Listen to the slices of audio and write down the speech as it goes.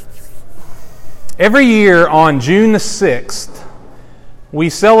Every year on June the 6th, we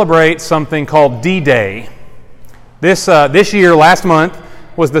celebrate something called D-Day. This year, last month,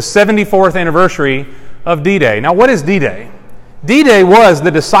 was the 74th anniversary of D-Day. Now, what is D-Day? D-Day was the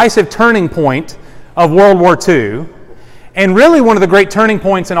decisive turning point of World War II, and really one of the great turning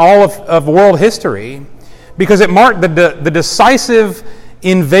points in all of world history, because it marked the decisive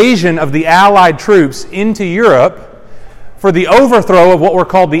invasion of the Allied troops into Europe for the overthrow of what were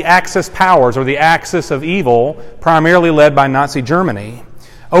called the Axis powers, or the axis of evil, primarily led by Nazi Germany.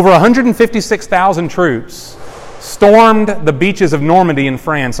 Over 156,000 troops stormed the beaches of Normandy in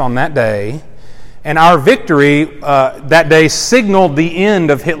France on that day, and our victory that day signaled the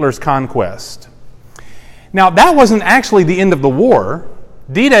end of Hitler's conquest. Now, that wasn't actually the end of the war.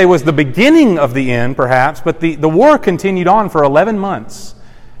 D-Day was the beginning of the end, perhaps, but the war continued on for 11 months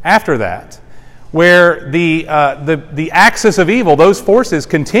after that, where the axis of evil, those forces,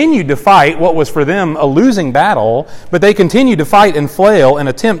 continued to fight what was for them a losing battle, but they continued to fight and flail and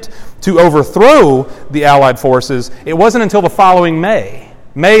attempt to overthrow the Allied forces. It wasn't until the following May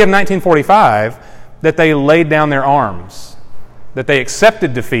of 1945, that they laid down their arms, that they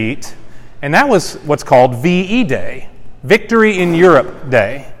accepted defeat, and that was what's called VE Day, Victory in Europe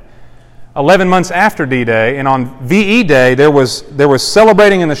Day. 11 months after D-Day, and on VE Day, there was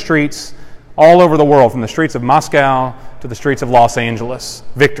celebrating in the streets all over the world, from the streets of Moscow to the streets of Los Angeles.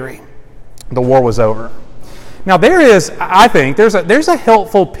 Victory. The war was over. Now I think there's a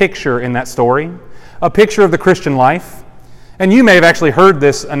helpful picture in that story, a picture of the Christian life. And you may have actually heard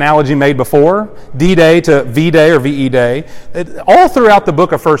this analogy made before, D-Day to V-Day or VE Day. All throughout the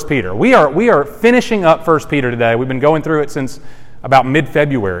book of 1 Peter. We are finishing up 1 Peter today. We've been going through it since about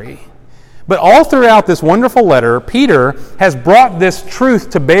mid-February. But all throughout this wonderful letter, Peter has brought this truth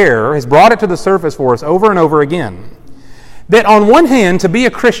to bear, has brought it to the surface for us over and over again. That on one hand, to be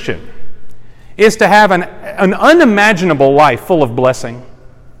a Christian is to have an unimaginable life full of blessing.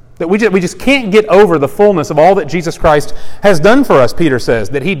 That we just can't get over the fullness of all that Jesus Christ has done for us, Peter says.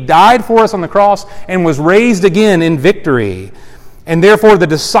 That He died for us on the cross and was raised again in victory. And therefore the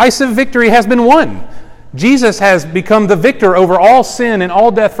decisive victory has been won. Jesus has become the victor over all sin and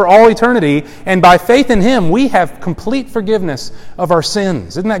all death for all eternity, and by faith in Him, we have complete forgiveness of our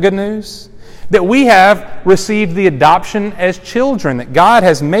sins. Isn't that good news? That we have received the adoption as children, that God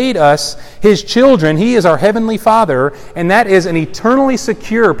has made us His children. He is our Heavenly Father, and that is an eternally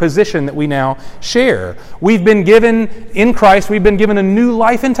secure position that we now share. We've been given, in Christ, we've been given a new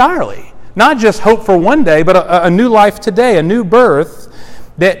life entirely. Not just hope for one day, but a new life today, a new birth,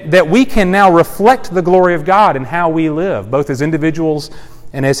 that we can now reflect the glory of God in how we live, both as individuals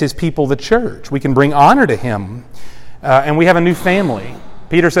and as His people, the church. We can bring honor to Him, and we have a new family.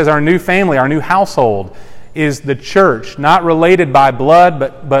 Peter says our new family, our new household, is the church, not related by blood,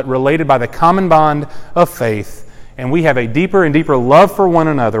 but related by the common bond of faith. And we have a deeper and deeper love for one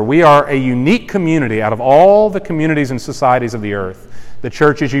another. We are a unique community out of all the communities and societies of the earth. The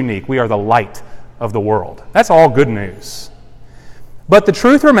church is unique. We are the light of the world. That's all good news. But the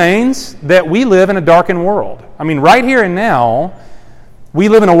truth remains that we live in a darkened world. I mean, right here and now, we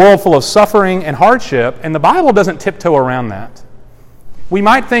live in a world full of suffering and hardship, and the Bible doesn't tiptoe around that. We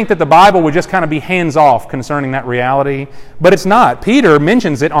might think that the Bible would just kind of be hands-off concerning that reality, but it's not. Peter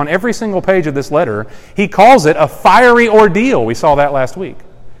mentions it on every single page of this letter. He calls it a fiery ordeal. We saw that last week.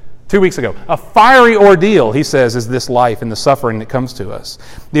 2 weeks ago. A fiery ordeal, he says, is this life and the suffering that comes to us.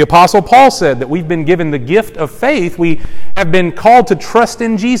 The Apostle Paul said that we've been given the gift of faith. We have been called to trust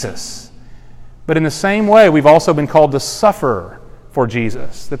in Jesus. But in the same way, we've also been called to suffer for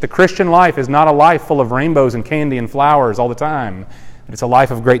Jesus. That the Christian life is not a life full of rainbows and candy and flowers all the time. It's a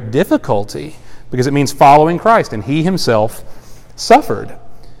life of great difficulty because it means following Christ, and He Himself suffered.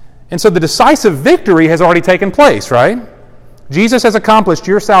 And so the decisive victory has already taken place, right? Jesus has accomplished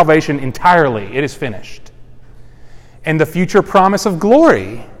your salvation entirely. It is finished. And the future promise of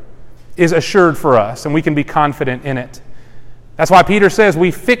glory is assured for us, and we can be confident in it. That's why Peter says we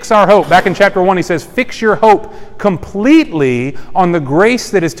fix our hope. Back in chapter 1, he says, fix your hope completely on the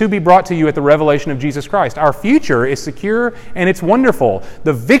grace that is to be brought to you at the revelation of Jesus Christ. Our future is secure, and it's wonderful.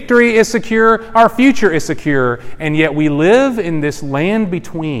 The victory is secure, our future is secure, and yet we live in this land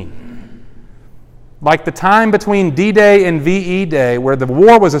between. Like the time between D-Day and VE Day, where the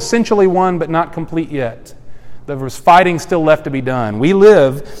war was essentially won but not complete yet. There was fighting still left to be done. We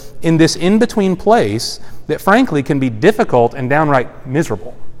live in this in-between place that frankly can be difficult and downright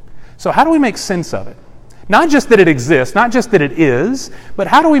miserable. So how do we make sense of it? Not just that it exists, not just that it is, but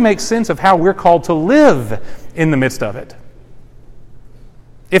how do we make sense of how we're called to live in the midst of it?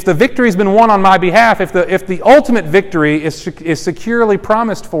 If the victory's been won on my behalf, if the ultimate victory is securely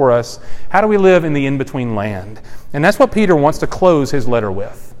promised for us, how do we live in the in-between land? And that's what Peter wants to close his letter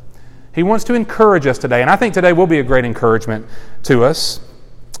with. He wants to encourage us today, and I think today will be a great encouragement to us.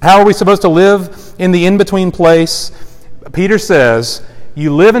 How are we supposed to live in the in-between place? Peter says,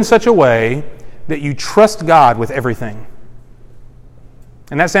 you live in such a way that you trust God with everything.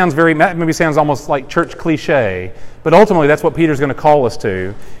 And that maybe sounds almost like church cliche, but ultimately that's what Peter's going to call us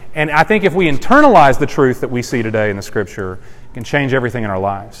to. And I think if we internalize the truth that we see today in the Scripture, it can change everything in our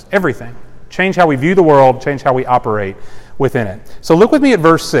lives. Everything. Change how we view the world, change how we operate within it. So look with me at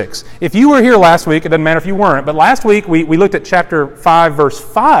verse 6. If you were here last week, it doesn't matter if you weren't, but last week we looked at chapter 5, verse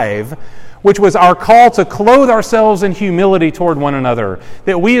 5, which was our call to clothe ourselves in humility toward one another,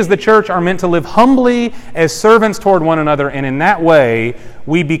 that we as the church are meant to live humbly as servants toward one another, and in that way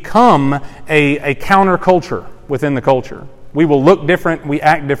we become a counterculture within the culture. We will look different, we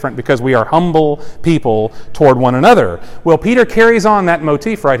act different because we are humble people toward one another. Well, Peter carries on that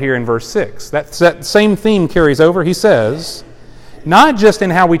motif right here in verse 6. That same theme carries over. He says, not just in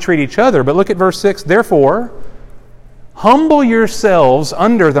how we treat each other, but look at verse 6, therefore, humble yourselves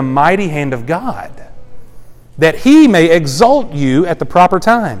under the mighty hand of God, that He may exalt you at the proper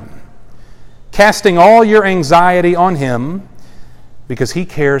time, casting all your anxiety on Him, because He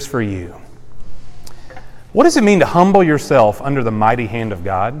cares for you. What does it mean to humble yourself under the mighty hand of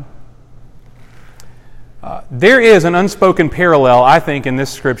God? There is an unspoken parallel, I think, in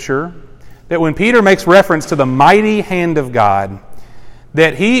this Scripture, that when Peter makes reference to the mighty hand of God,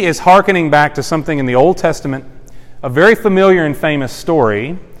 that he is hearkening back to something in the Old Testament, a very familiar and famous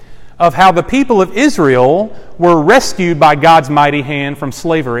story of how the people of Israel were rescued by God's mighty hand from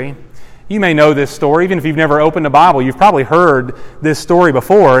slavery. You may know this story. Even if you've never opened a Bible, you've probably heard this story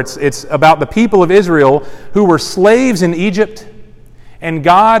before. It's about the people of Israel who were slaves in Egypt, and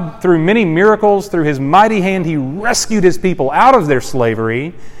God, through many miracles, through His mighty hand, He rescued His people out of their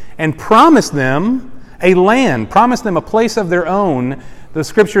slavery and promised them a land, promised them a place of their own. The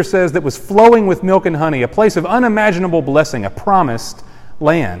Scripture says that was flowing with milk and honey, a place of unimaginable blessing, a promised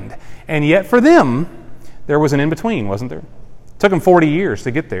land. And yet for them, there was an in-between, wasn't there? It took them 40 years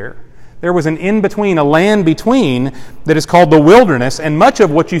to get there. There was an in-between, a land between that is called the wilderness, and much of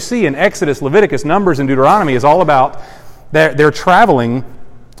what you see in Exodus, Leviticus, Numbers, and Deuteronomy is all about their traveling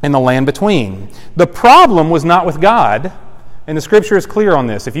in the land between. The problem was not with God, and the Scripture is clear on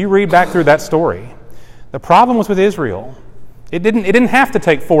this. If you read back through that story, the problem was with Israel. It didn't have to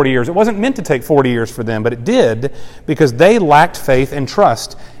take 40 years. It wasn't meant to take 40 years for them, but it did because they lacked faith and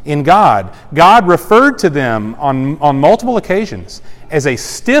trust in God. God referred to them on multiple occasions as a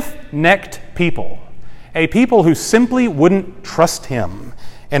stiff-necked people, a people who simply wouldn't trust Him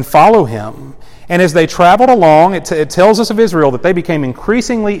and follow Him. And as they traveled along, it tells us of Israel that they became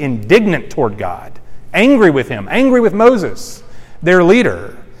increasingly indignant toward God, angry with Him, angry with Moses, their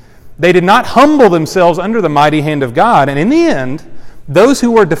leader. They did not humble themselves under the mighty hand of God. And in the end, those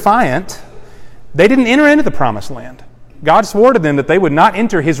who were defiant, they didn't enter into the promised land. God swore to them that they would not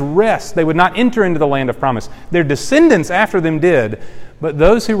enter His rest. They would not enter into the land of promise. Their descendants after them did, but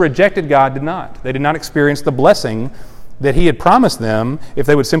those who rejected God did not. They did not experience the blessing that He had promised them if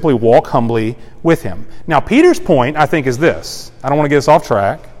they would simply walk humbly with Him. Now, Peter's point, I think, is this. I don't want to get us off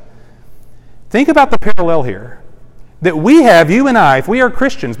track. Think about the parallel here. That we have, you and I, if we are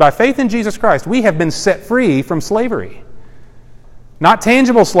Christians, by faith in Jesus Christ, we have been set free from slavery. Not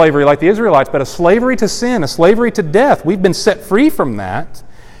tangible slavery like the Israelites, but a slavery to sin, a slavery to death. We've been set free from that.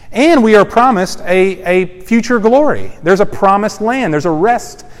 And we are promised a future glory. There's a promised land. There's a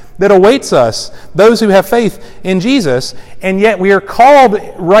rest that awaits us, those who have faith in Jesus. And yet we are called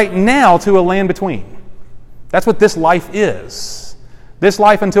right now to a land between. That's what this life is. This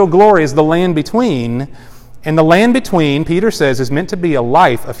life until glory is the land between. And the land between, Peter says, is meant to be a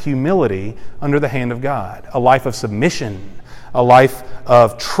life of humility under the hand of God, a life of submission, a life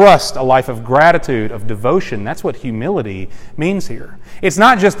of trust, a life of gratitude, of devotion. That's what humility means here. It's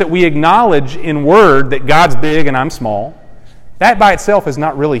not just that we acknowledge in word that God's big and I'm small. That by itself is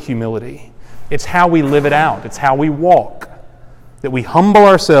not really humility. It's how we live it out. It's how we walk. That we humble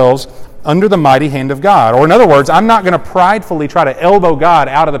ourselves under the mighty hand of God. Or in other words, I'm not going to pridefully try to elbow God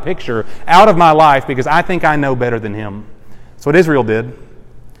out of the picture, out of my life, because I think I know better than Him. That's what Israel did.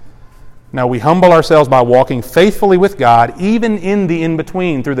 No, we humble ourselves by walking faithfully with God, even in the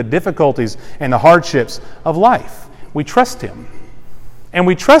in-between, through the difficulties and the hardships of life. We trust Him. And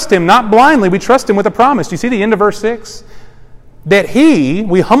we trust Him not blindly, we trust Him with a promise. Do you see the end of verse 6? That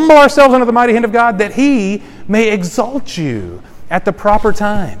we humble ourselves under the mighty hand of God, that He may exalt you at the proper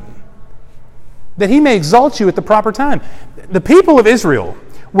time. That He may exalt you at the proper time. The people of Israel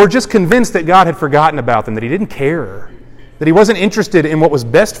were just convinced that God had forgotten about them, that He didn't care, that He wasn't interested in what was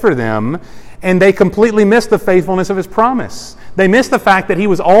best for them, and they completely missed the faithfulness of His promise. They missed the fact that He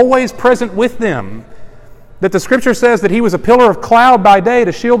was always present with them, that the Scripture says that He was a pillar of cloud by day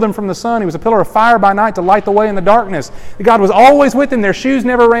to shield them from the sun. He was a pillar of fire by night to light the way in the darkness. That God was always with them. Their shoes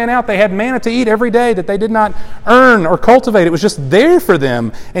never ran out. They had manna to eat every day that they did not earn or cultivate. It was just there for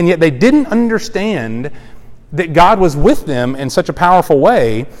them, and yet they didn't understand that God was with them in such a powerful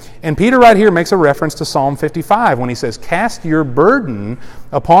way. And Peter right here makes a reference to Psalm 55 when he says, "Cast your burden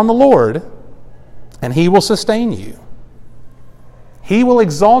upon the Lord, and He will sustain you. He will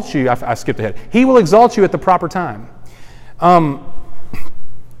exalt you." I skipped ahead. He will exalt you at the proper time.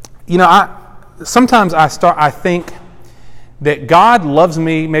 Sometimes I think that God loves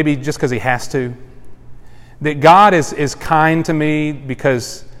me maybe just because He has to. That God is kind to me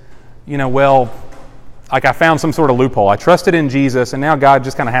because, like I found some sort of loophole. I trusted in Jesus, and now God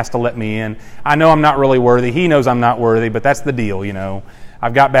just kind of has to let me in. I know I'm not really worthy. He knows I'm not worthy, but that's the deal,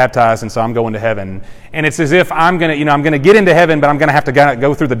 I've got baptized, and so I'm going to heaven. And it's as if I'm going to get into heaven, but I'm going to have to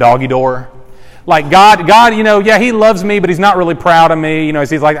go through the doggy door. Like God, He loves me, but He's not really proud of me.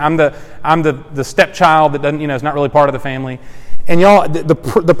 He's like, I'm the stepchild that doesn't, is not really part of the family. And y'all,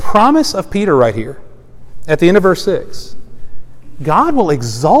 the promise of Peter right here, at the end of verse 6, God will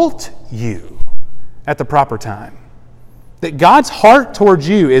exalt you at the proper time. That God's heart towards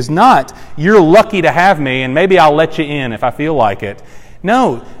you is not, you're lucky to have me and maybe I'll let you in if I feel like it.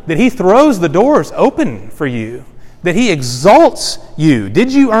 No, that He throws the doors open for you. That He exalts you.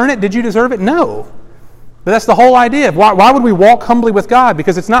 Did you earn it? Did you deserve it? No. But that's the whole idea of why would we walk humbly with God?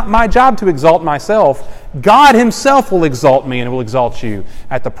 Because it's not my job to exalt myself. God Himself will exalt me and will exalt you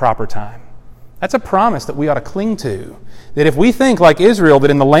at the proper time. That's a promise that we ought to cling to. That if we think like Israel,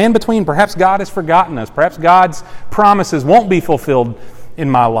 that in the land between, perhaps God has forgotten us, perhaps God's promises won't be fulfilled in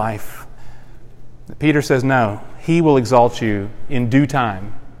my life. Peter says, no, He will exalt you in due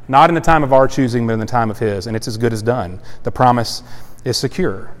time. Not in the time of our choosing, but in the time of His. And it's as good as done. The promise is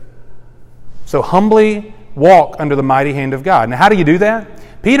secure. So humbly walk under the mighty hand of God. Now, how do you do that?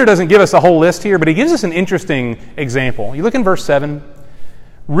 Peter doesn't give us a whole list here, but he gives us an interesting example. You look in verse 7.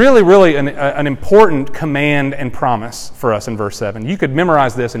 Really an important command and promise for us in verse 7. You could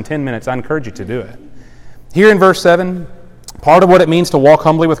memorize this in 10 minutes. I encourage you to do it. Here in verse 7, part of what it means to walk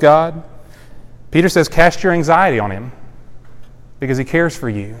humbly with God, Peter says, cast your anxiety on Him because He cares for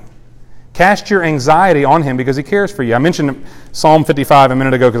you. Cast your anxiety on Him because He cares for you. I mentioned Psalm 55 a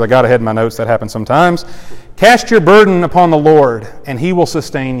minute ago because I got ahead in my notes. That happens sometimes. Cast your burden upon the Lord, and He will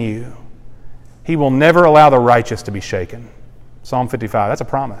sustain you. He will never allow the righteous to be shaken. Psalm 55, that's a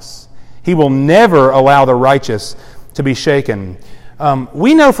promise. He will never allow the righteous to be shaken.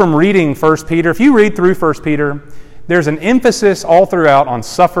 We know from reading 1 Peter, if you read through 1 Peter, there's an emphasis all throughout on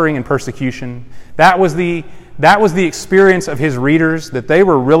suffering and persecution. That was the experience of his readers, that they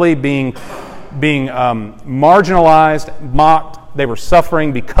were really being marginalized, mocked. They were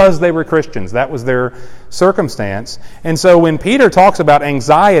suffering because they were Christians. That was their circumstance. And so when Peter talks about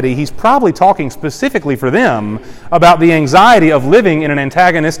anxiety, he's probably talking specifically for them about the anxiety of living in an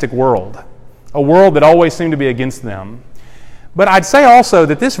antagonistic world, a world that always seemed to be against them. But I'd say also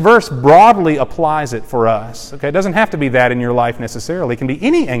that this verse broadly applies it for us. Okay, it doesn't have to be that in your life necessarily. It can be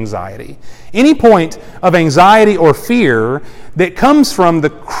any anxiety, any point of anxiety or fear that comes from the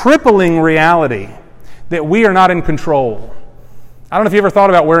crippling reality that we are not in control. I don't know if you ever thought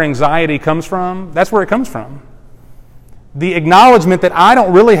about where anxiety comes from. That's where it comes from. The acknowledgement that I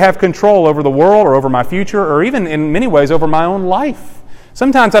don't really have control over the world or over my future or even in many ways over my own life.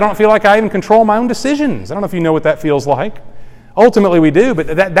 Sometimes I don't feel like I even control my own decisions. I don't know if you know what that feels like. Ultimately we do,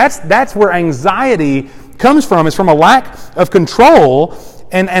 but that's where anxiety comes from. It's from a lack of control.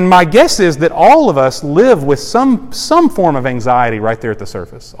 And my guess is that all of us live with some form of anxiety right there at the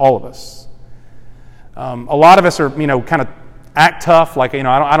surface. All of us. A lot of us are, kind of act tough, like,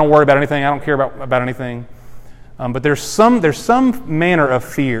 I don't worry about anything, I don't care about anything. But there's some manner of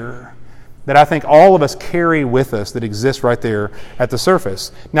fear that I think all of us carry with us that exists right there at the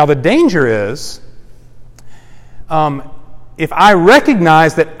surface. Now the danger is, if I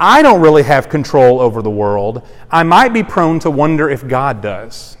recognize that I don't really have control over the world, I might be prone to wonder if God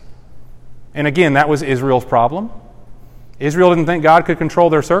does. And again, that was Israel's problem. Israel didn't think God could control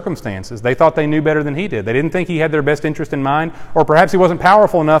their circumstances. They thought they knew better than He did. They didn't think He had their best interest in mind, or perhaps He wasn't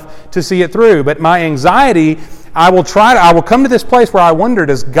powerful enough to see it through. But my anxiety, I will come to this place where I wonder,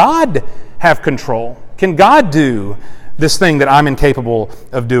 does God have control? Can God do this thing that I'm incapable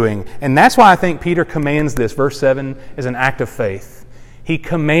of doing? And that's why I think Peter commands this, verse 7, as an act of faith. He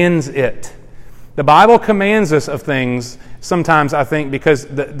commands it. The Bible commands us of things sometimes, I think, because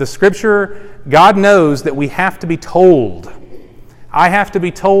the Scripture, God knows that we have to be told. I have to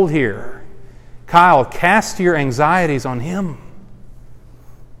be told here, Kyle, cast your anxieties on Him.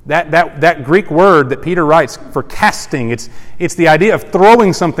 That Greek word that Peter writes for casting, it's the idea of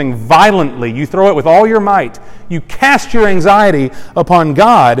throwing something violently. You throw it with all your might. You cast your anxiety upon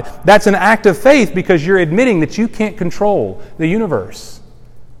God. That's an act of faith because you're admitting that you can't control the universe.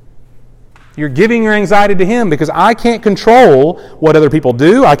 You're giving your anxiety to Him because I can't control what other people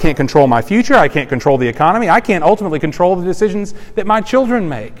do. I can't control my future. I can't control the economy. I can't ultimately control the decisions that my children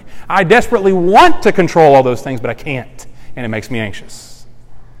make. I desperately want to control all those things, but I can't, and it makes me anxious.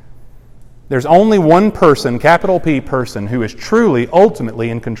 There's only one person, capital P person, who is truly, ultimately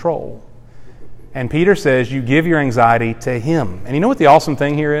in control. And Peter says you give your anxiety to Him. And you know what the awesome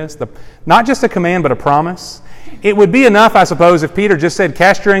thing here is? Not just a command, but a promise. It would be enough, I suppose, if Peter just said,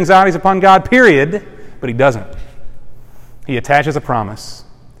 cast your anxieties upon God, period. But he doesn't. He attaches a promise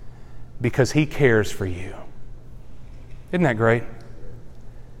because He cares for you. Isn't that great?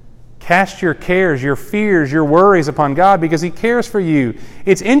 Cast your cares, your fears, your worries upon God because He cares for you.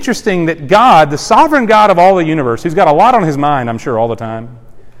 It's interesting that God, the sovereign God of all the universe, who's got a lot on His mind, I'm sure, all the time,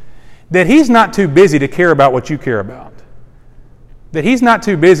 that He's not too busy to care about what you care about. That He's not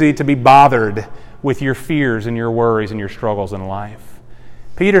too busy to be bothered with your fears and your worries and your struggles in life.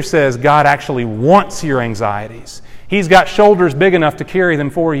 Peter says God actually wants your anxieties. He's got shoulders big enough to carry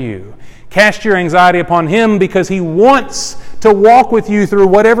them for you. Cast your anxiety upon Him because He wants to walk with you through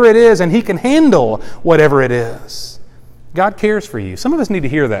whatever it is, and He can handle whatever it is. God cares for you. Some of us need to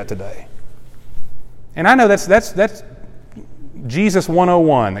hear that today. And I know that's Jesus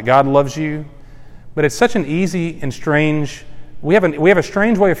 101, that God loves you, but it's such an easy and strange, we have a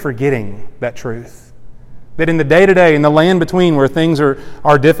strange way of forgetting that truth. That in the day-to-day, in the land between where things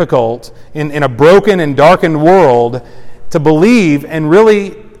are difficult, in a broken and darkened world, to believe and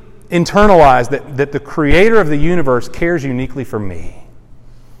really internalize that the Creator of the universe cares uniquely for me.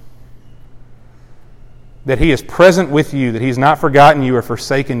 That He is present with you, that He's not forgotten you or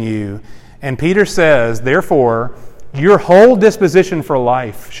forsaken you. And Peter says, therefore, your whole disposition for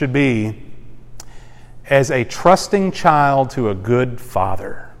life should be as a trusting child to a good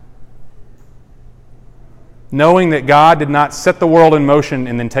Father. Knowing that God did not set the world in motion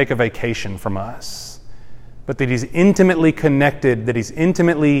and then take a vacation from us, but that He's intimately connected, that He's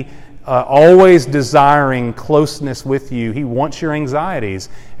intimately always desiring closeness with you. He wants your anxieties.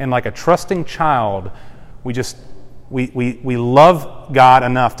 And like a trusting child, we love God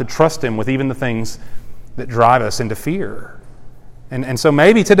enough to trust Him with even the things that drive us into fear. And so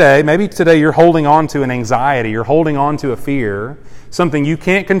maybe today you're holding on to an anxiety, you're holding on to a fear, something you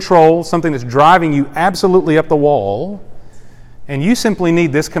can't control, something that's driving you absolutely up the wall, and you simply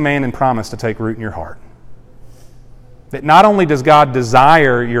need this command and promise to take root in your heart. That not only does God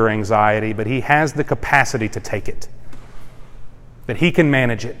desire your anxiety, but He has the capacity to take it. That He can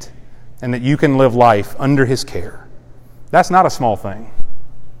manage it, and that you can live life under His care. That's not a small thing.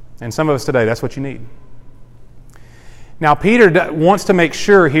 And some of us today, that's what you need. Now, Peter wants to make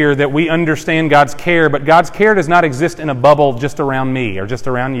sure here that we understand God's care, but God's care does not exist in a bubble just around me or just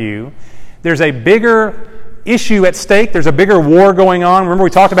around you. There's a bigger issue at stake. There's a bigger war going on. Remember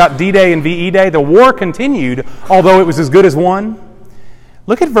we talked about D-Day and VE Day? The war continued, although it was as good as won.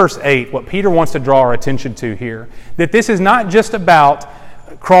 Look at verse 8, what Peter wants to draw our attention to here. That this is not just about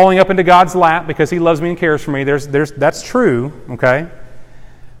crawling up into God's lap because He loves me and cares for me. That's true, okay?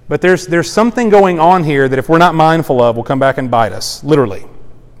 But there's something going on here that if we're not mindful of will come back and bite us. Literally,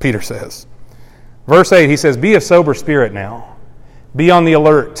 Peter says. Verse 8, he says, be of sober spirit now. Be on the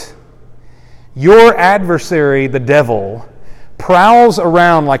alert. Your adversary, the devil, prowls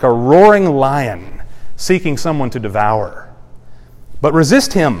around like a roaring lion, seeking someone to devour. But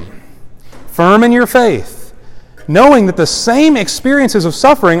resist him, firm in your faith, knowing that the same experiences of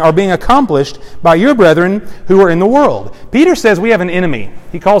suffering are being accomplished by your brethren who are in the world. Peter says we have an enemy.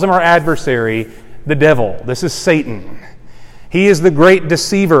 He calls him our adversary, the devil. This is Satan. He is the great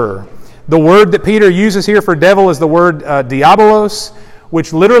deceiver. The word that Peter uses here for devil is the word diabolos,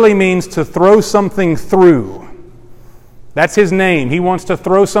 which literally means to throw something through. That's his name. He wants to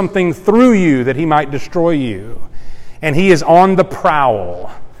throw something through you that he might destroy you. And he is on the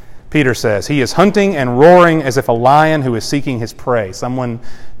prowl, Peter says. He is hunting and roaring as if a lion who is seeking his prey, someone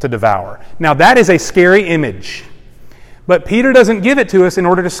to devour. Now that is a scary image. But Peter doesn't give it to us in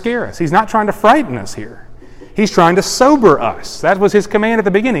order to scare us. He's not trying to frighten us here. He's trying to sober us. That was his command at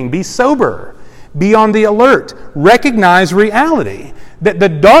the beginning. Be sober. Be on the alert. Recognize reality. That the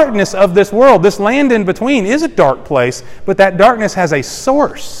darkness of this world, this land in between, is a dark place, but that darkness has a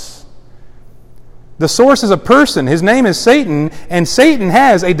source. The source is a person. His name is Satan, and Satan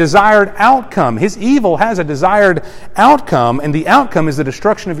has a desired outcome. His evil has a desired outcome, and the outcome is the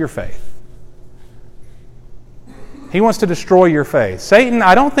destruction of your faith. He wants to destroy your faith.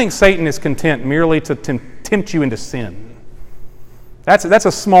 I don't think Satan is content merely to tempt you into sin. That's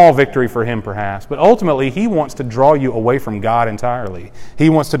a small victory for him, perhaps. But ultimately, he wants to draw you away from God entirely.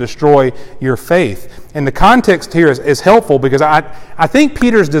 He wants to destroy your faith. And the context here is helpful because I think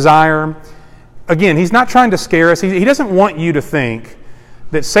Peter's desire, again, he's not trying to scare us. He doesn't want you to think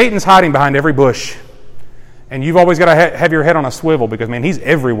that Satan's hiding behind every bush and you've always got to have your head on a swivel because, man, he's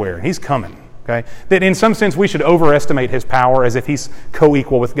everywhere and he's coming. Okay? That in some sense we should overestimate his power as if he's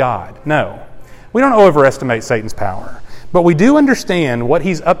co-equal with God. No. We don't overestimate Satan's power. But we do understand what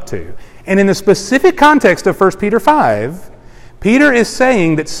he's up to. And in the specific context of 1 Peter 5, Peter is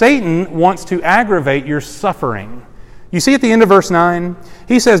saying that Satan wants to aggravate your suffering. You see at the end of verse 9,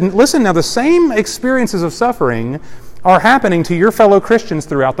 he says, listen, now the same experiences of suffering are happening to your fellow Christians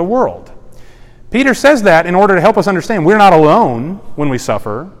throughout the world. Peter says that in order to help us understand we're not alone when we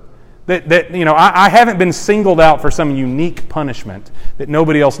suffer. I haven't been singled out for some unique punishment that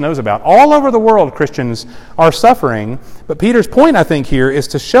nobody else knows about. All over the world, Christians are suffering. But Peter's point, I think, here is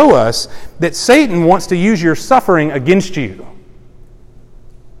to show us that Satan wants to use your suffering against you.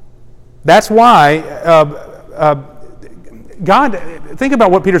 That's why God, think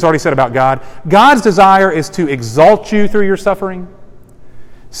about what Peter's already said about God. God's desire is to exalt you through your suffering.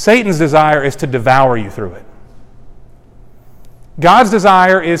 Satan's desire is to devour you through it. God's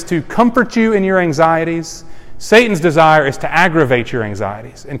desire is to comfort you in your anxieties. Satan's desire is to aggravate your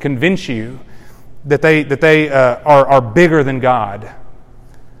anxieties and convince you that they are bigger than God.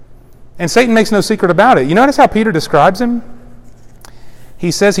 And Satan makes no secret about it. You notice how Peter describes him? He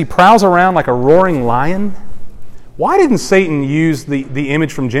says he prowls around like a roaring lion. Why didn't Satan use the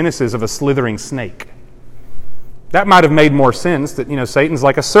image from Genesis of a slithering snake? That might have made more sense that, Satan's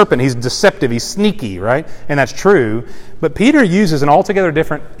like a serpent. He's deceptive. He's sneaky, right? And that's true. But Peter uses an altogether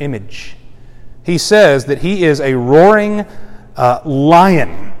different image. He says that he is a roaring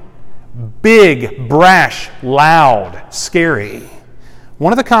lion. Big, brash, loud, scary.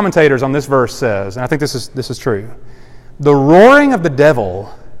 One of the commentators on this verse says, and I think this is true, the roaring of the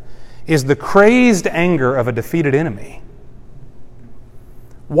devil is the crazed anger of a defeated enemy.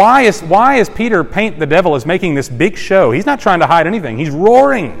 Why is Peter paint the devil as making this big show? He's not trying to hide anything. He's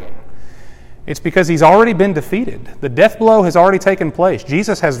roaring. It's because he's already been defeated. The death blow has already taken place.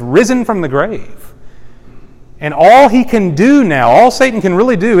 Jesus has risen from the grave. And all he can do now, all Satan can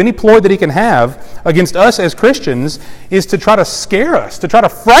really do, any ploy that he can have against us as Christians, is to try to scare us, to try to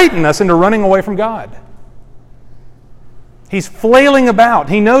frighten us into running away from God. He's flailing about.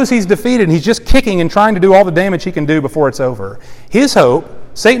 He knows he's defeated. He's just kicking and trying to do all the damage he can do before it's over. His hope,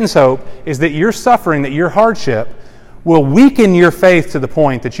 Satan's hope, is that your suffering, that your hardship will weaken your faith to the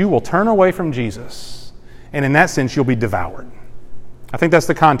point that you will turn away from Jesus. And in that sense, you'll be devoured. I think that's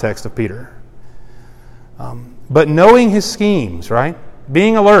the context of Peter. But knowing his schemes, right?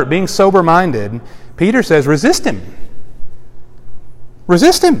 Being alert, being sober-minded, Peter says, resist him.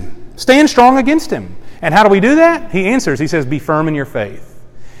 Resist him. Stand strong against him. And how do we do that? He answers. He says, be firm in your faith.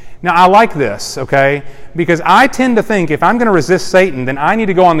 Now, I like this, okay? Because I tend to think if I'm going to resist Satan, then I need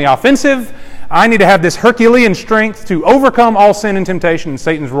to go on the offensive. I need to have this Herculean strength to overcome all sin and temptation and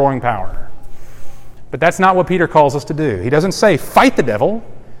Satan's roaring power. But that's not what Peter calls us to do. He doesn't say, fight the devil.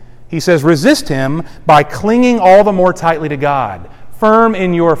 He says, resist him by clinging all the more tightly to God. Firm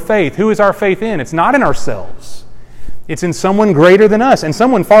in your faith. Who is our faith in? It's not in ourselves. It's in someone greater than us and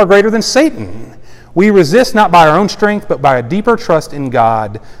someone far greater than Satan. We resist not by our own strength, but by a deeper trust in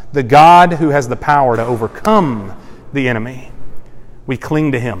God, the God who has the power to overcome the enemy. We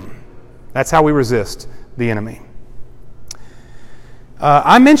cling to him. That's how we resist the enemy.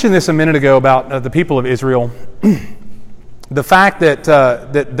 I mentioned this a minute ago about the people of Israel. The fact that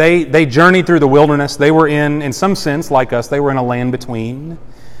they journeyed through the wilderness. They were in some sense, like us, they were in a land between.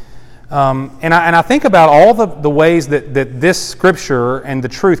 And I think about all the ways that this scripture and the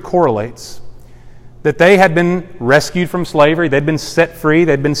truth correlates. That they had been rescued from slavery, they'd been set free,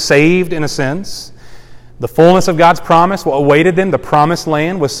 they'd been saved in a sense. The fullness of God's promise awaited them. The promised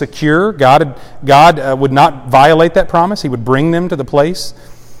land was secure. God would not violate that promise. He would bring them to the place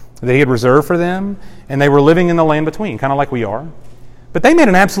that He had reserved for them. And they were living in the land between, kind of like we are. But they made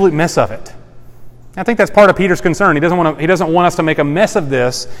an absolute mess of it. I think that's part of Peter's concern. He doesn't want us to make a mess of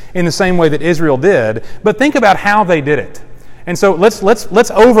this in the same way that Israel did. But think about how they did it. And so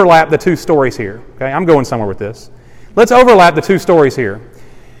let's overlap the two stories here. Okay, I'm going somewhere with this. Let's overlap the two stories here.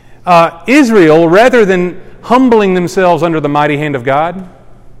 Israel, rather than humbling themselves under the mighty hand of God,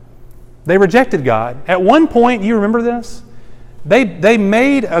 They rejected God. At one point, you remember this? They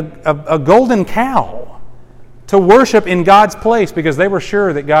made a golden cow to worship in God's place because they were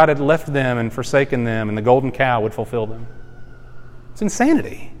sure that God had left them and forsaken them and the golden cow would fulfill them. It's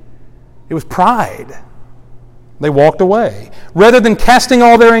insanity. It was pride. They walked away. Rather than casting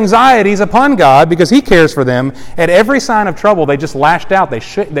all their anxieties upon God because He cares for them, at every sign of trouble, they just lashed out. They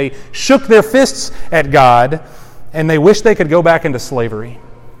shook their fists at God, and they wished they could go back into slavery.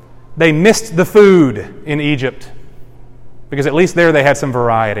 They missed the food in Egypt because at least there they had some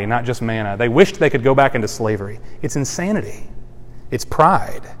variety, not just manna. They wished they could go back into slavery. It's insanity. It's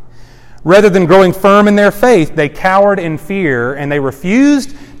pride. Rather than growing firm in their faith, they cowered in fear, and they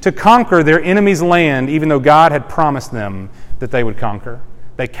refused to conquer their enemy's land, even though God had promised them that they would conquer.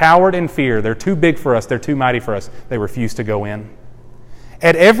 They cowered in fear. They're too big for us. They're too mighty for us. They refused to go in.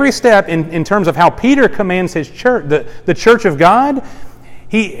 At every step, in terms of how Peter commands his church, the church of God,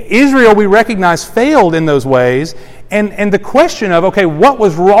 Israel, we recognize, failed in those ways. And the question of, okay, what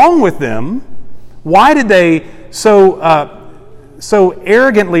was wrong with them? Why did they so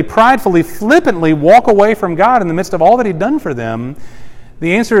arrogantly, pridefully, flippantly walk away from God in the midst of all that He'd done for them?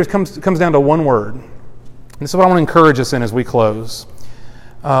 The answer comes down to one word. And this is what I want to encourage us in as we close.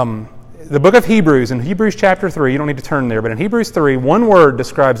 The book of Hebrews, in Hebrews chapter 3, you don't need to turn there, but in Hebrews 3, one word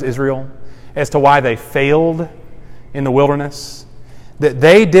describes Israel as to why they failed in the wilderness, that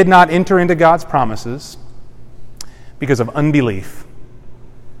they did not enter into God's promises because of unbelief.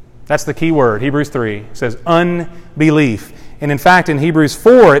 That's the key word. Hebrews 3 says unbelief. And in fact, in Hebrews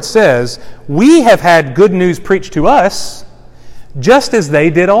 4, it says, we have had good news preached to us, just as they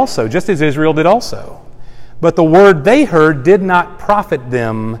did also, just as Israel did also. But the word they heard did not profit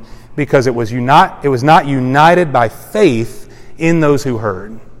them because it was not united by faith in those who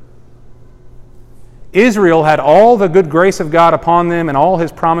heard. Israel had all the good grace of God upon them and all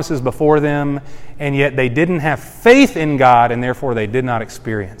His promises before them, and yet they didn't have faith in God, and therefore they did not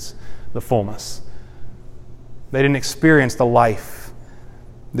experience the fullness. They didn't experience the life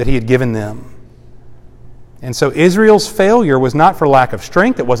that He had given them. And so Israel's failure was not for lack of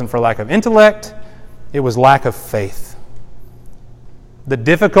strength, it wasn't for lack of intellect, it was lack of faith. The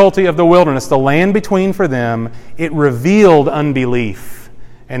difficulty of the wilderness, the land between for them, it revealed unbelief,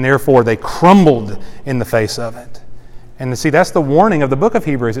 and therefore they crumbled in the face of it. And see, that's the warning of the book of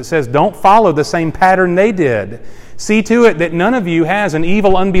Hebrews. It says, don't follow the same pattern they did. See to it that none of you has an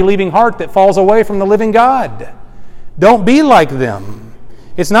evil, unbelieving heart that falls away from the living God. Don't be like them.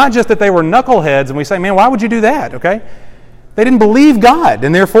 It's not just that they were knuckleheads and we say, man, why would you do that? Okay? They didn't believe God,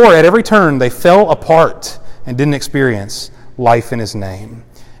 and therefore at every turn they fell apart and didn't experience life in His name.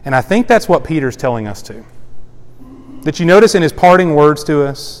 And I think that's what Peter's telling us too. That you notice in his parting words to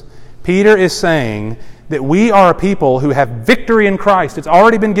us, Peter is saying that we are a people who have victory in Christ. It's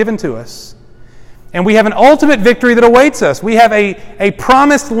already been given to us. And we have an ultimate victory that awaits us. We have a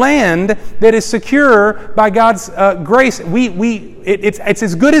promised land that is secure by God's grace. It's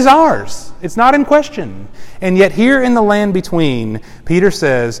as good as ours. It's not in question. And yet here in the land between, Peter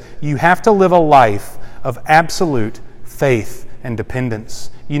says, you have to live a life of absolute faith and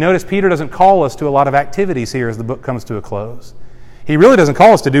dependence. You notice Peter doesn't call us to a lot of activities here as the book comes to a close. He really doesn't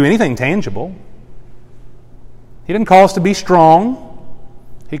call us to do anything tangible. He didn't call us to be strong.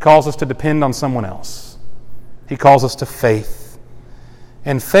 He calls us to depend on someone else. He calls us to faith.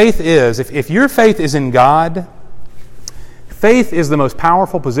 And faith is, if your faith is in God, faith is the most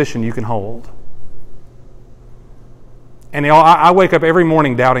powerful position you can hold. And I wake up every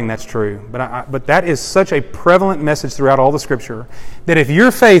morning doubting that's true. But that is such a prevalent message throughout all the Scripture, that if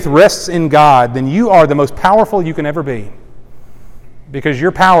your faith rests in God, then you are the most powerful you can ever be. Because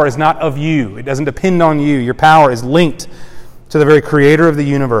your power is not of you. It doesn't depend on you. Your power is linked to the very Creator of the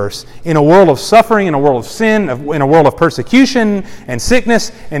universe. In a world of suffering, in a world of sin, in a world of persecution and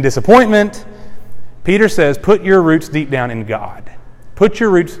sickness and disappointment, Peter says, put your roots deep down in God. Put your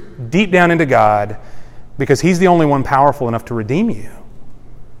roots deep down into God, because He's the only one powerful enough to redeem you.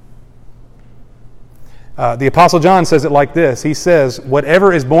 The Apostle John says it like this. He says,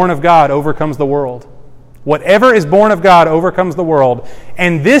 whatever is born of God overcomes the world. Whatever is born of God overcomes the world.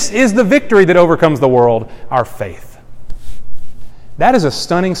 And this is the victory that overcomes the world, our faith. That is a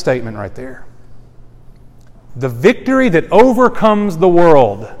stunning statement right there. The victory that overcomes the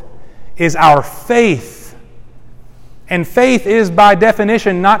world is our faith. And faith is, by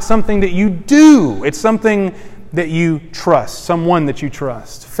definition, not something that you do. It's something that you trust, someone that you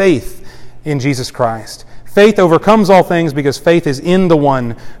trust. Faith in Jesus Christ. Faith overcomes all things because faith is in the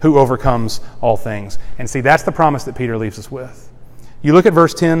one who overcomes all things. And see, that's the promise that Peter leaves us with. You look at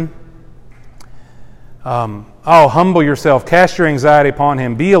verse 10. Humble yourself, cast your anxiety upon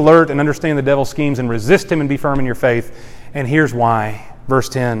him, be alert and understand the devil's schemes, and resist him and be firm in your faith. And here's why. Verse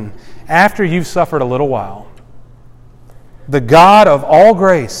 10, after you've suffered a little while, the God of all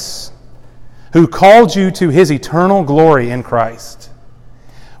grace, who called you to his eternal glory in Christ,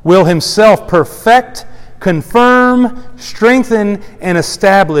 will himself perfect, confirm, strengthen, and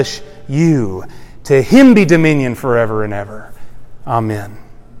establish you. To him be dominion forever and ever. Amen.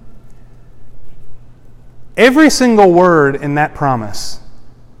 Every single word in that promise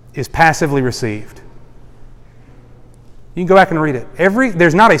is passively received. You can go back and read it.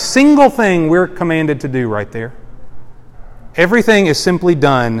 There's not a single thing we're commanded to do right there. Everything is simply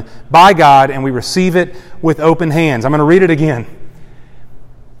done by God, and we receive it with open hands. I'm going to read it again.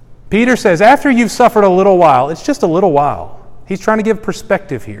 Peter says, after you've suffered a little while, it's just a little while. He's trying to give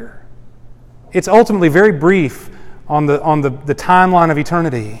perspective here. It's ultimately very brief on the timeline of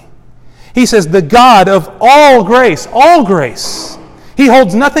eternity. He says, the God of all grace, He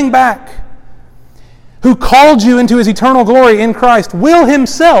holds nothing back, who called you into His eternal glory in Christ, will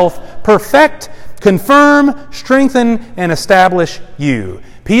Himself perfect, confirm, strengthen, and establish you.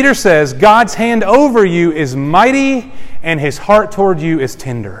 Peter says God's hand over you is mighty and His heart toward you is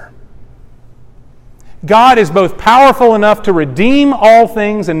tender. God is both powerful enough to redeem all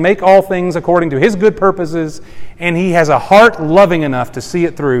things and make all things according to His good purposes, and He has a heart loving enough to see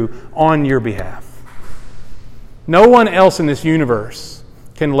it through on your behalf. No one else in this universe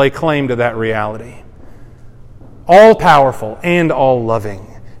can lay claim to that reality. All powerful and all loving,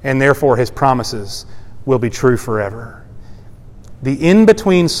 and therefore His promises will be true forever. The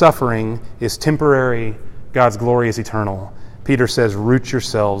in-between suffering is temporary. God's glory is eternal. Peter says, root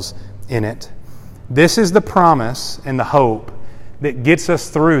yourselves in it. This is the promise and the hope that gets us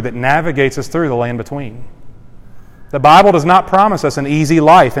through, that navigates us through the land between. The Bible does not promise us an easy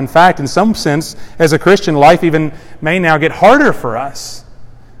life. In fact, in some sense, as a Christian, life even may now get harder for us.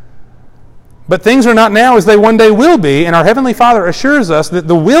 But things are not now as they one day will be, and our Heavenly Father assures us that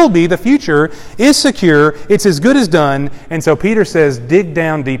the will be, the future, is secure, it's as good as done, and so Peter says, dig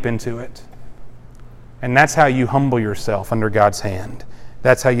down deep into it. And that's how you humble yourself under God's hand.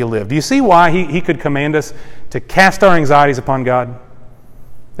 That's how you live. Do you see why he could command us to cast our anxieties upon God?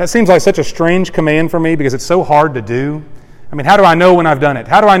 That seems like such a strange command for me because it's so hard to do. I mean, how do I know when I've done it?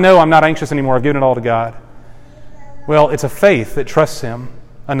 How do I know I'm not anxious anymore? I've given it all to God. Well, it's a faith that trusts Him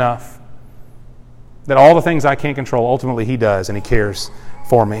enough that all the things I can't control, ultimately He does, and He cares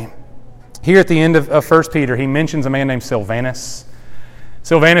for me. Here at the end of 1 Peter, he mentions a man named Silvanus.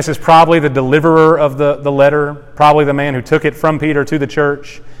 Silvanus is probably the deliverer of the letter, probably the man who took it from Peter to the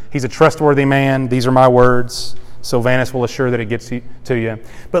church. He's a trustworthy man. These are my words. Silvanus will assure that it gets to you.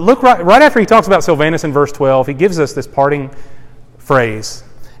 But look, right after he talks about Silvanus in verse 12, he gives us this parting phrase.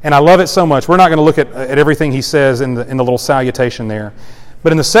 And I love it so much. We're not going to look at everything he says in the little salutation there.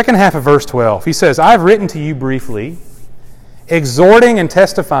 But in the second half of verse 12, he says, I've written to you briefly, exhorting and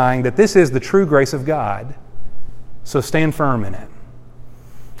testifying that this is the true grace of God, so stand firm in it.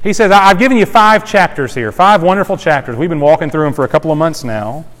 He says, I've given you 5 chapters here, 5 wonderful chapters. We've been walking through them for a couple of months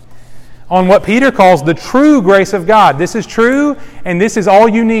now, on what Peter calls the true grace of God. This is true, and this is all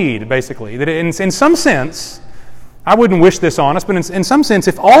you need, basically. That in some sense, I wouldn't wish this on us, but in some sense,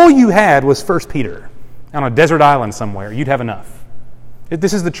 if all you had was 1 Peter on a desert island somewhere, you'd have enough.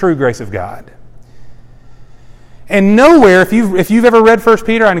 This is the true grace of God. And nowhere, if you've ever read 1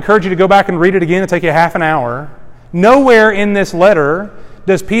 Peter, I encourage you to go back and read it again. It'll take you half an hour. Nowhere in this letter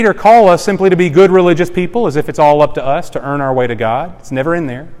does Peter call us simply to be good religious people, as if it's all up to us to earn our way to God. It's never in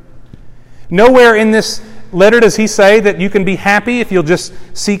there. Nowhere in this letter does he say that you can be happy if you'll just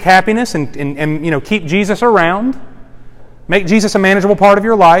seek happiness and keep Jesus around. Make Jesus a manageable part of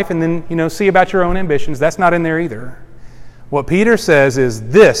your life and then see about your own ambitions. That's not in there either. What Peter says is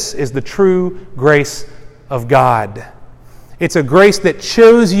this is the true grace of God. It's a grace that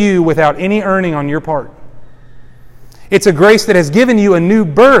chose you without any earning on your part. It's a grace that has given you a new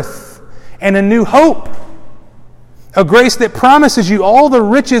birth and a new hope. A grace that promises you all the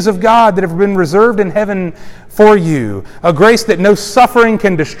riches of God that have been reserved in heaven for you. A grace that no suffering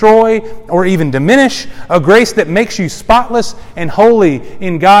can destroy or even diminish. A grace that makes you spotless and holy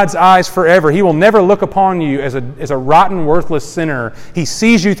in God's eyes forever. He will never look upon you as a rotten, worthless sinner. He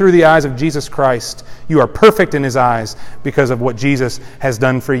sees you through the eyes of Jesus Christ. You are perfect in His eyes because of what Jesus has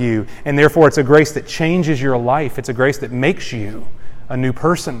done for you. And therefore, it's a grace that changes your life. It's a grace that makes you a new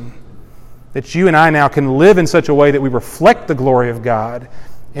person. That you and I now can live in such a way that we reflect the glory of God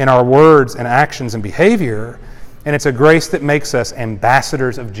in our words and actions and behavior. And it's a grace that makes us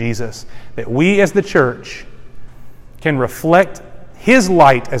ambassadors of Jesus. That we as the church can reflect His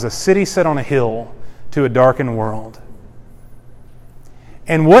light as a city set on a hill to a darkened world.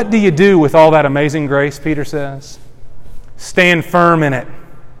 And what do you do with all that amazing grace, Peter says? Stand firm in it.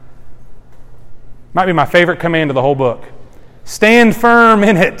 Might be my favorite command of the whole book. Stand firm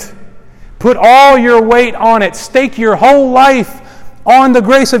in it. Put all your weight on it. Stake your whole life on the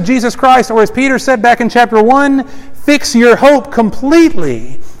grace of Jesus Christ. Or as Peter said back in chapter 1, fix your hope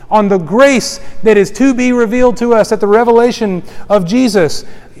completely on the grace that is to be revealed to us at the revelation of Jesus.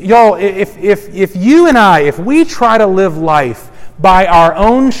 Y'all, if you and I, if we try to live life by our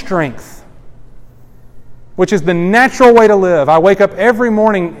own strength, which is the natural way to live, I wake up every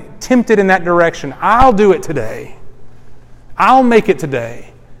morning tempted in that direction. I'll do it today. I'll make it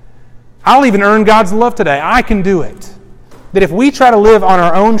today. I'll even earn God's love today. I can do it. That if we try to live on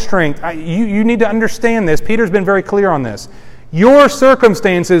our own strength, you need to understand this. Peter's been very clear on this. Your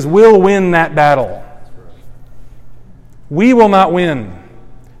circumstances will win that battle. We will not win.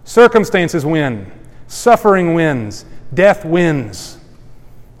 Circumstances win. Suffering wins. Death wins.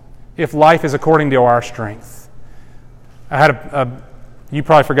 If life is according to our strength. I had you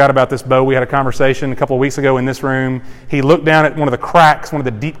probably forgot about this, Bo. We had a conversation a couple of weeks ago in this room. He looked down at one of the cracks, one of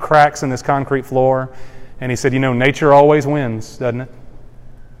the deep cracks in this concrete floor, and he said, nature always wins, doesn't it?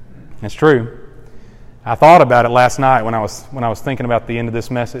 It's true. I thought about it last night when I was thinking about the end of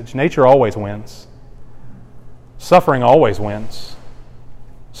this message. Nature always wins. Suffering always wins.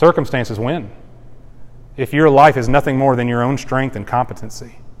 Circumstances win. If your life is nothing more than your own strength and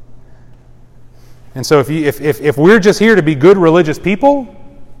competency. And so if we're just here to be good religious people,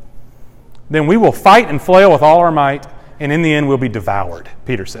 then we will fight and flail with all our might, and in the end we'll be devoured,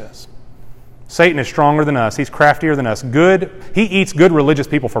 Peter says. Satan is stronger than us. He's craftier than us. He eats good religious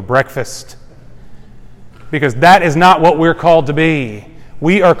people for breakfast. Because that is not what we're called to be.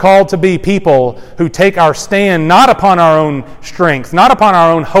 We are called to be people who take our stand not upon our own strength, not upon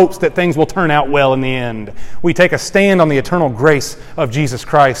our own hopes that things will turn out well in the end. We take a stand on the eternal grace of Jesus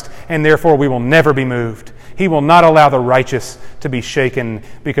Christ, and therefore we will never be moved. He will not allow the righteous to be shaken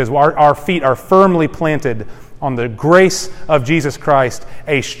because our feet are firmly planted on the grace of Jesus Christ,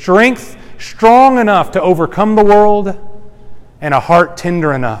 a strength strong enough to overcome the world and a heart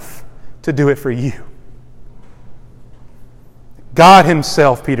tender enough to do it for you. God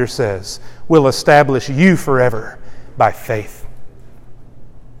Himself, Peter says, will establish you forever by faith.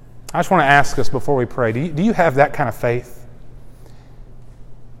 I just want to ask us before we pray, do you have that kind of faith?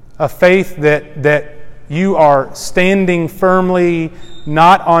 A faith that you are standing firmly,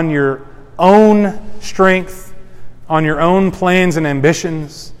 not on your own strength, on your own plans and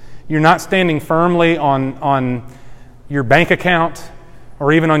ambitions. You're not standing firmly on your bank account,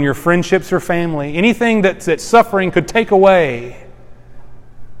 or even on your friendships or family, anything that suffering could take away,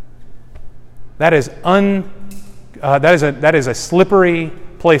 that is a slippery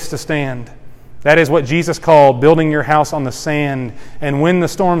place to stand. That is what Jesus called building your house on the sand, and when the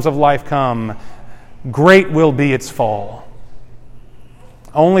storms of life come, great will be its fall.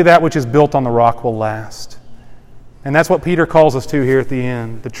 Only that which is built on the rock will last. And that's what Peter calls us to here at the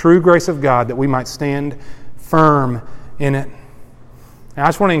end, the true grace of God, that we might stand firm in it. And I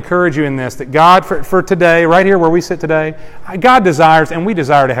just want to encourage you in this, that God, for today, right here where we sit today, God desires, and we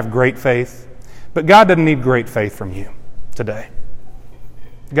desire to have great faith, but God doesn't need great faith from you today.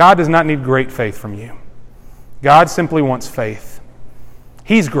 God does not need great faith from you. God simply wants faith.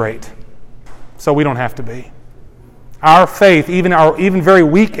 He's great, so we don't have to be. Our faith, even very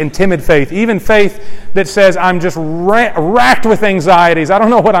weak and timid faith, even faith that says, I'm just racked with anxieties, I don't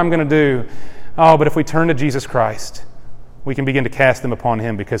know what I'm going to do. Oh, but if we turn to Jesus Christ, we can begin to cast them upon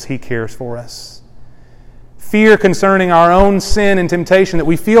Him because He cares for us. Fear concerning our own sin and temptation that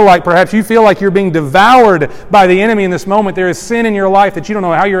we feel like, perhaps you feel like you're being devoured by the enemy in this moment. There is sin in your life that you don't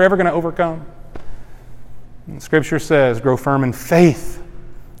know how you're ever going to overcome. And Scripture says, grow firm in faith.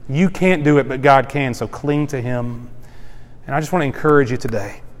 You can't do it, but God can, so cling to Him. And I just want to encourage you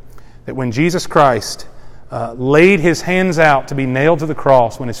today that when Jesus Christ laid His hands out to be nailed to the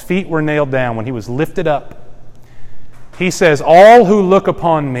cross, when His feet were nailed down, when He was lifted up, He says, all who look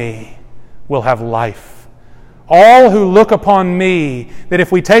upon me will have life. All who look upon me, that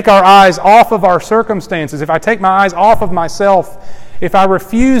if we take our eyes off of our circumstances, if I take my eyes off of myself, if I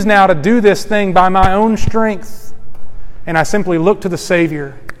refuse now to do this thing by my own strength, and I simply look to the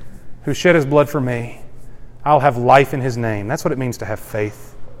Savior who shed His blood for me, I'll have life in His name. That's what it means to have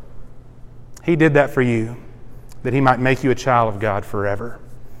faith. He did that for you, that He might make you a child of God forever.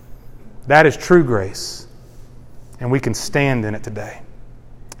 That is true grace. And we can stand in it today.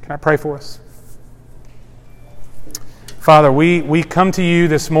 Can I pray for us? Father, we come to You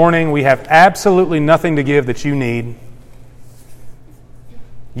this morning. We have absolutely nothing to give that You need.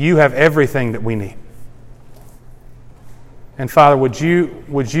 You have everything that we need. And Father, would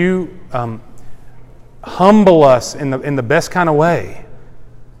you humble us in the best kind of way,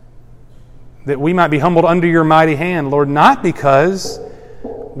 that we might be humbled under your mighty hand, Lord, not because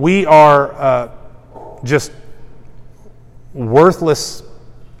we are just worthless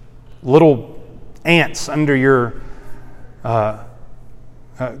little ants under your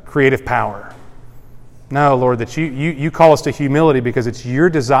creative power. No, Lord, that you call us to humility because it's your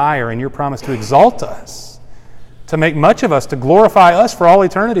desire and your promise to exalt us, to make much of us, to glorify us for all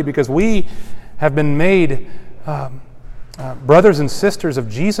eternity, because we have been made brothers and sisters of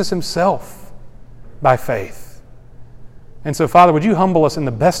Jesus himself by faith. And so, Father, would you humble us in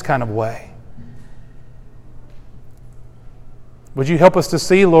the best kind of way? Would you help us to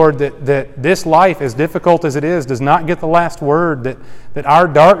see, Lord, that this life, as difficult as it is, does not get the last word, that our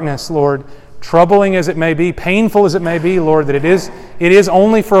darkness, Lord, troubling as it may be, painful as it may be, Lord, that it is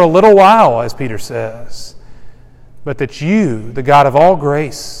only for a little while, as Peter says, but that you, the God of all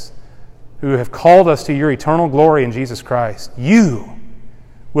grace, who have called us to your eternal glory in Jesus Christ, you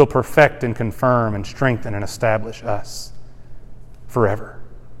will perfect and confirm and strengthen and establish us forever.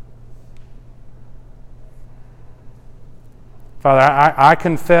 Father, I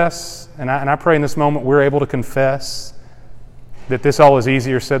confess, and I pray in this moment we're able to confess that this all is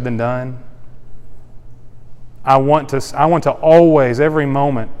easier said than done. I want to always, every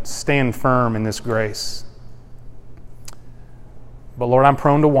moment, stand firm in this grace. But Lord, I'm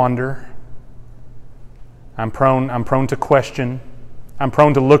prone to wander. I'm prone to question. I'm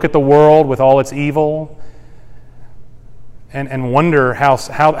prone to look at the world with all its evil and wonder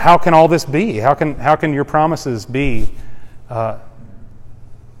how can all this be? How can your promises be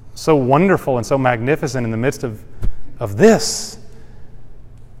so wonderful and so magnificent in the midst of this?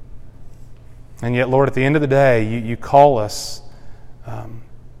 And yet, Lord, at the end of the day, you call us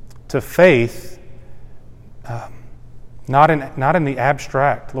to faith, not in the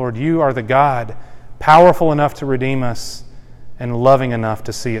abstract. Lord, you are the God powerful enough to redeem us and loving enough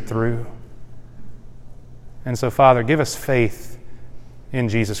to see it through. And so, Father, give us faith in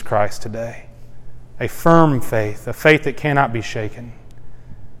Jesus Christ today. A firm faith, a faith that cannot be shaken.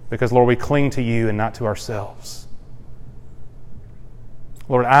 Because, Lord, we cling to you and not to ourselves.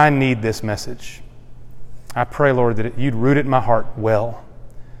 Lord, I need this message. I pray, Lord, that you'd root it in my heart well.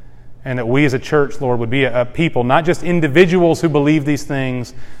 And that we as a church, Lord, would be a people, not just individuals who believe these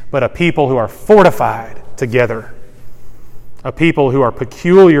things, but a people who are fortified together. A people who are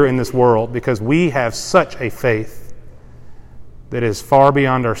peculiar in this world because we have such a faith that is far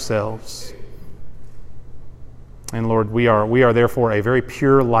beyond ourselves. And Lord, we are therefore a very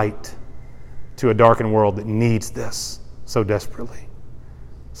pure light to a darkened world that needs this so desperately.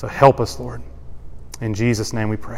 So help us, Lord. In Jesus' name we pray.